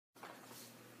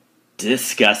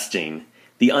Disgusting.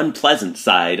 The unpleasant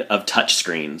side of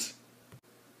touchscreens.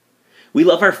 We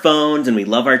love our phones and we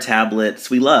love our tablets.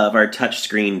 We love our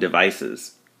touchscreen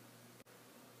devices.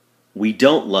 We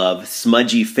don't love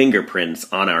smudgy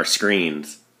fingerprints on our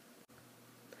screens.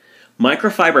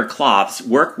 Microfiber cloths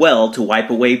work well to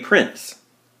wipe away prints.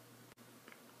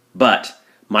 But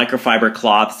microfiber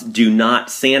cloths do not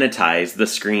sanitize the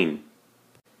screen.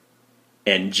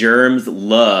 And germs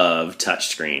love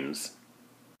touchscreens.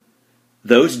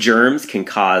 Those germs can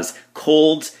cause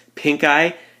colds, pink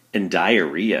eye, and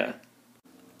diarrhea.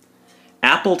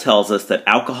 Apple tells us that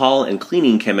alcohol and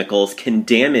cleaning chemicals can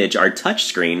damage our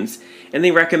touchscreens, and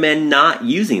they recommend not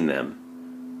using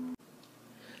them.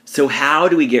 So how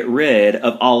do we get rid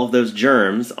of all of those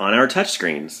germs on our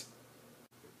touchscreens?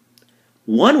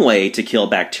 One way to kill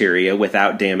bacteria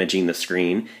without damaging the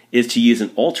screen is to use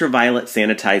an ultraviolet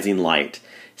sanitizing light.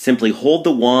 Simply hold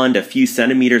the wand a few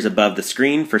centimeters above the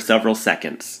screen for several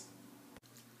seconds.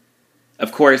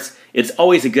 Of course, it's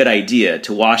always a good idea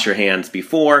to wash your hands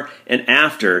before and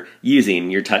after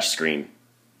using your touchscreen.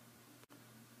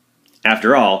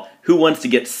 After all, who wants to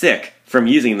get sick from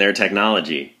using their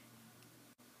technology?